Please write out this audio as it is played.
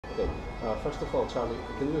Okay. First of all, Charlie,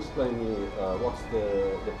 can you explain me what's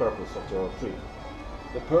the purpose of your trip?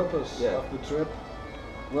 The purpose Yeah. of the trip?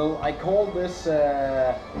 Well, I call this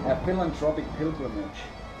a philanthropic pilgrimage.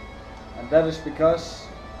 And that is because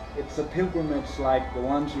it's a pilgrimage like the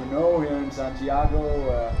ones you know here in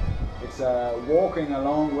Santiago. It's walking a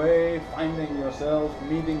long way, finding yourself,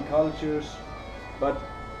 meeting cultures. But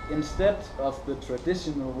instead of the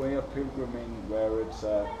traditional way of pilgriming where it's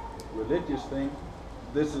a religious thing,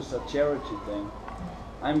 this is a charity thing.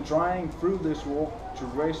 I'm trying through this walk to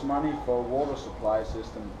raise money for a water supply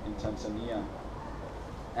system in Tanzania.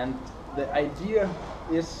 And the idea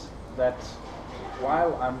is that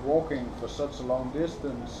while I'm walking for such a long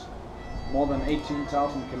distance, more than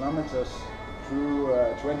 18,000 kilometers through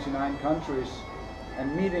 29 countries,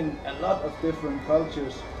 and meeting a lot of different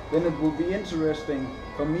cultures, then it will be interesting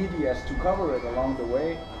for medias to cover it along the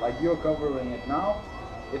way, like you're covering it now.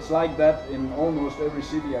 It's like that in almost every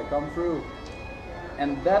city I come through.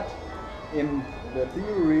 And that, in the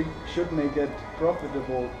theory, should make it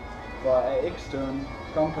profitable for an external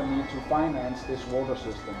company to finance this water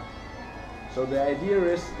system. So the idea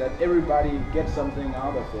is that everybody gets something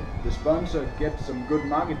out of it. The sponsor gets some good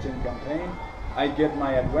marketing campaign, I get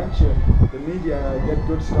my adventure, the media get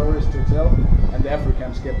good stories to tell, and the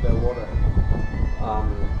Africans get their water.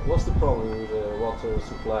 What's the problem with the water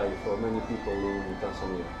supply for many people in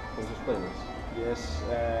Tanzania? Can you explain us? Yes,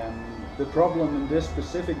 the problem in this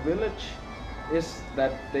specific village is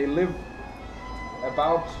that they live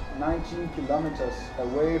about 19 kilometers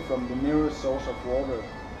away from the nearest source of water.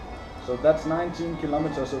 So that's 19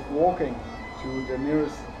 kilometers of walking to the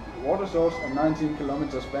nearest water source and 19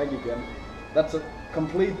 kilometers back again. That's a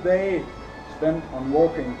complete day spent on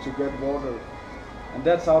walking to get water. And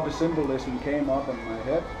that's how the symbolism came up in my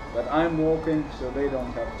head, that I'm walking so they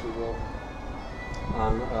don't have to walk.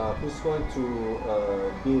 And who's going to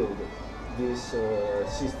build this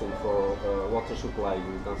system for water supply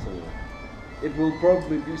in Tanzania? It will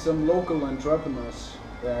probably be some local entrepreneurs.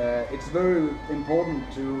 It's very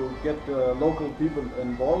important to get the local people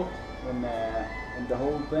involved in the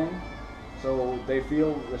whole thing, so they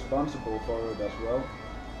feel responsible for it as well.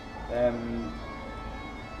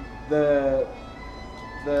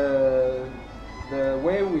 The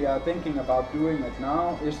way we are thinking about doing it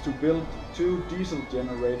now is to build 2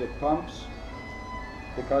 diesel-generated pumps,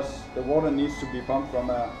 because the water needs to be pumped from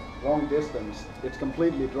a long distance. It's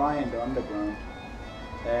completely dry in the underground.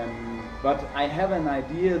 But I have an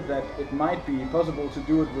idea that it might be possible to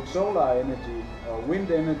do it with solar energy or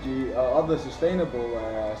wind energy or other sustainable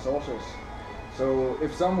sources. So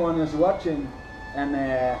if someone is watching and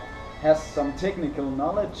has some technical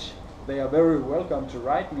knowledge, they are very welcome to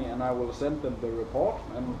write me, and I will send them the report,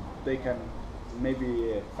 and they can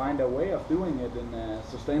maybe find a way of doing it in a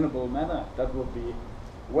sustainable manner. That would be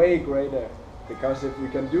way greater, because if we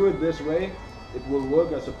can do it this way, it will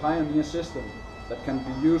work as a pioneer system that can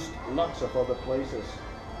be used lots of other places.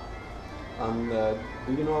 And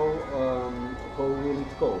do you know how will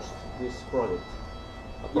it cost, this project,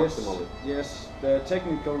 approximately? Yes, the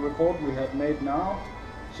technical report we have made now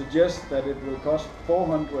suggests that it will cost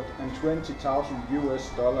 420,000 US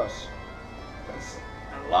dollars. That's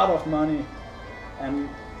a lot of money, and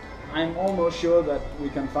I'm almost sure that we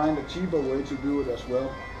can find a cheaper way to do it as well.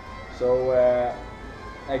 So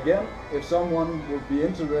again, if someone would be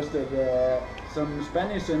interested, some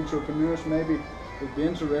Spanish entrepreneurs maybe would be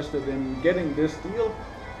interested in getting this deal,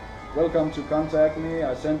 welcome to contact me.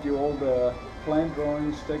 I sent you all the plan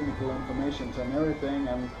drawings, technical information and everything,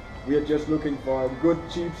 and we are just looking for a good,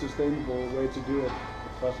 cheap, sustainable way to do it,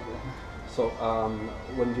 if possible. So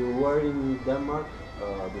when you were in Denmark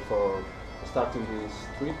before starting this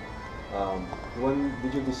trip, when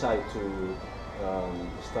did you decide to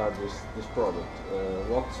start this project?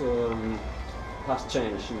 What has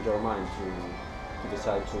changed in your mind to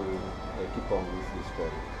decide to keep on with this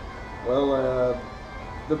project? Well,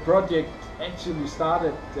 the project actually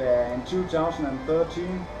started in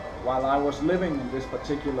 2013 while I was living in this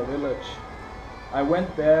particular village. I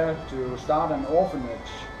went there to start an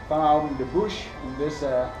orphanage far out in the bush in this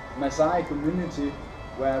Maasai community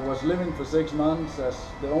where I was living for 6 months as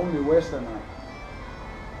the only Westerner.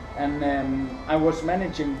 And I was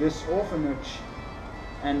managing this orphanage,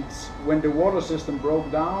 and when the water system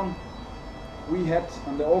broke down,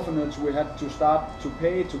 on the orphanage we had to start to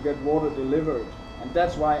pay to get water delivered. And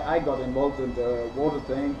that's why I got involved in the water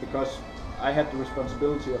thing, because I had the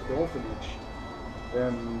responsibility of the orphanage.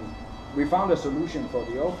 We found a solution for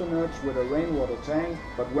the orphanage with a rainwater tank,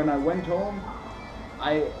 but when I went home,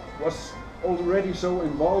 I was already so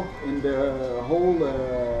involved in the whole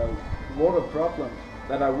water problem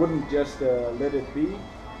that I wouldn't just let it be.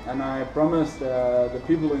 And I promised the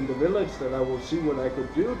people in the village that I would see what I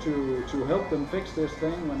could do to help them fix this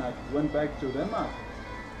thing when I went back to Denmark.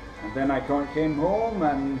 And then I came home,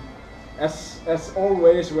 and as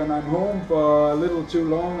always, when I'm home for a little too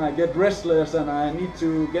long, I get restless and I need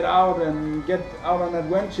to get out on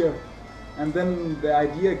adventure. And then the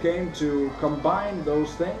idea came to combine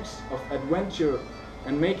those things of adventure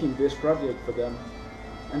and making this project for them.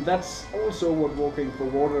 And that's also what Walking for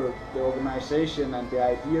Water, the organization and the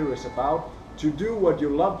idea is about. To do what you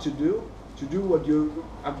love to do what you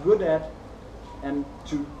are good at, and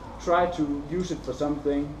to try to use it for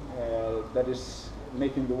something that is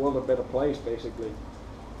making the world a better place, basically.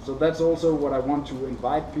 So that's also what I want to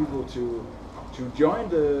invite people to join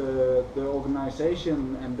the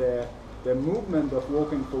organization and the movement of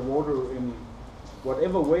Walking for Water in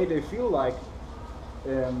whatever way they feel like.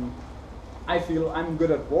 I feel I'm good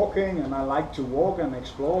at walking and I like to walk and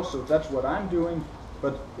explore, so that's what I'm doing.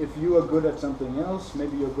 But if you are good at something else,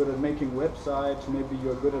 maybe you're good at making websites, maybe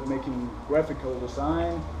you're good at making graphical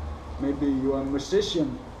design, maybe you're a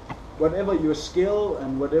musician, whatever your skill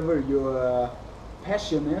and whatever your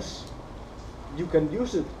passion is, you can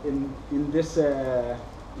use it in this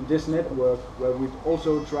network, where we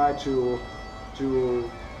also try to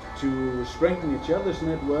strengthen each other's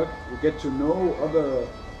network. You get to know other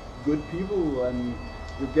good people and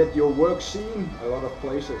you get your work seen a lot of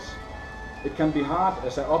places. It can be hard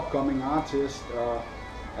as an upcoming artist,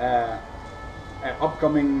 an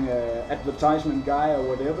upcoming advertisement guy or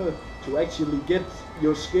whatever, to actually get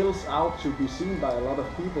your skills out to be seen by a lot of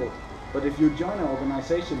people. But if you join an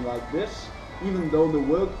organization like this, even though the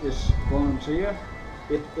work is volunteer,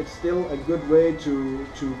 it's still a good way to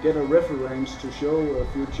get a reference to show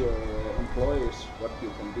future employees what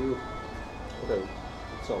you can do. Okay,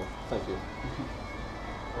 so thank you.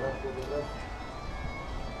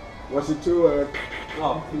 Was it too?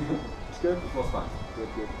 No, It's good. it was fine.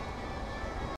 Good.